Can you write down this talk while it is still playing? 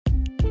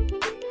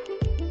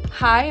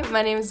Hi,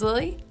 my name is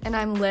Lily. And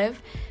I'm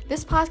Liv.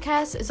 This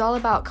podcast is all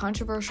about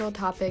controversial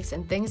topics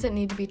and things that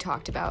need to be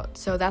talked about,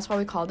 so that's why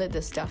we called it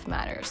This Stuff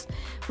Matters.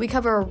 We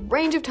cover a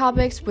range of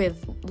topics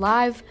with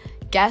live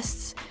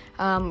guests.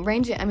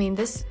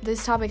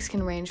 These topics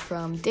can range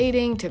from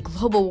dating to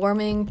global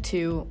warming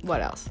to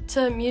what else?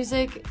 To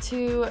music,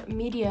 to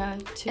media,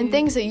 to... And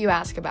things that you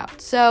ask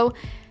about. So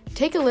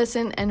take a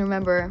listen and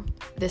remember,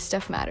 this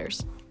stuff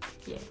matters.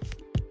 Yeah.